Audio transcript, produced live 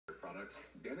But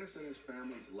Dennis and his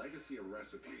family's legacy of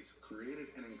recipes created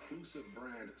an inclusive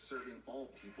brand serving all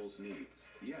people's needs.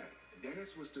 Yet,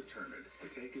 Dennis was determined to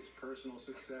take his personal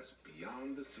success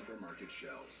beyond the supermarket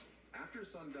shelves. After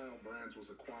Sundial Brands was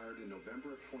acquired in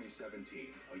November of 2017,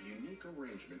 a unique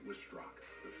arrangement was struck.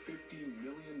 The $50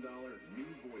 million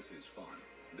New Voices Fund,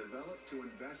 developed to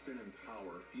invest and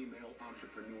empower female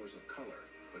entrepreneurs of color.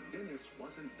 But Dennis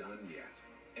wasn't done yet.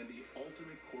 In the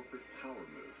ultimate corporate power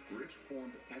move, Rich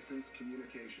formed Essence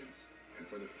Communications. And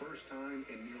for the first time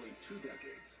in nearly 2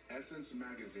 decades, Essence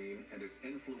Magazine and its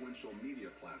influential media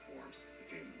platforms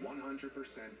became 100%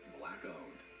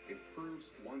 Black-owned. It proves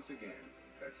once again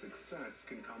that success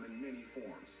can come in many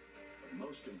forms, but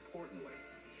most importantly,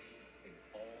 in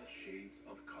all shades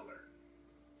of color.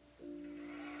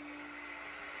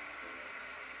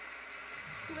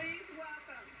 Please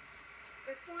welcome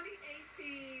the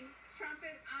 2018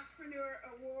 Trumpet Entrepreneur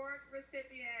Award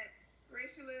recipient,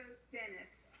 Richelieu Dennis.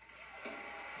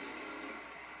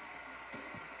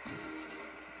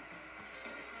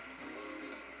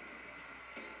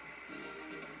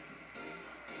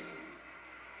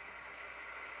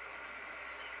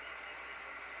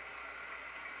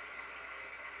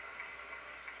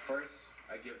 First,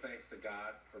 I give thanks to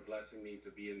God for blessing me to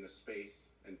be in the space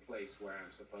and place where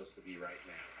I'm supposed to be right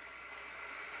now.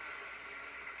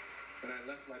 When I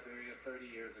left Liberia 30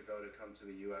 years ago to come to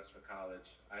the U.S. for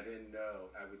college, I didn't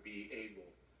know I would be able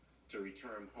to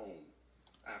return home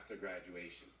after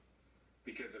graduation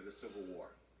because of the Civil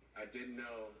War. I didn't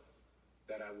know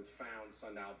that I would found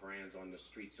Sundial Brands on the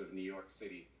streets of New York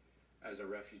City as a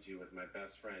refugee with my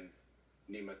best friend,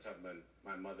 Nima Tubman,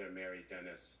 my mother, Mary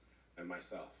Dennis, and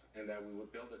myself, and that we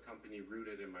would build a company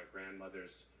rooted in my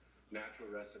grandmother's natural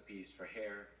recipes for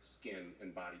hair, skin,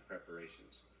 and body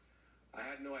preparations. I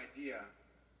had no idea,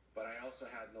 but I also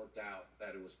had no doubt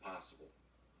that it was possible.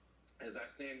 As I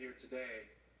stand here today,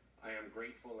 I am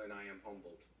grateful and I am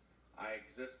humbled. I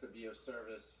exist to be of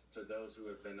service to those who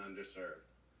have been underserved.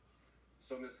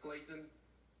 So Ms. Clayton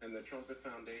and the Trumpet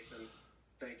Foundation,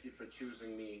 thank you for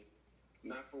choosing me,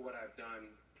 not for what I've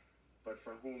done, but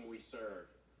for whom we serve.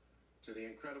 To the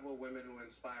incredible women who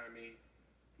inspire me,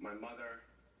 my mother,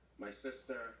 my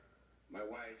sister, my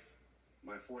wife,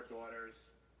 my 4 daughters,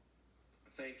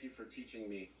 thank you for teaching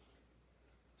me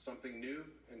something new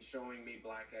and showing me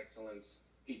Black excellence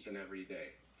each and every day.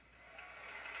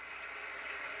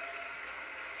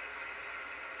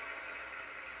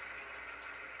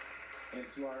 And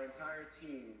to our entire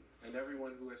team and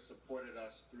everyone who has supported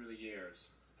us through the years,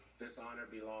 this honor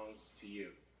belongs to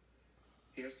you.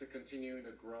 Here's to continuing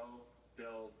to grow,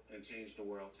 build, and change the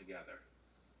world together.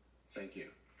 Thank you.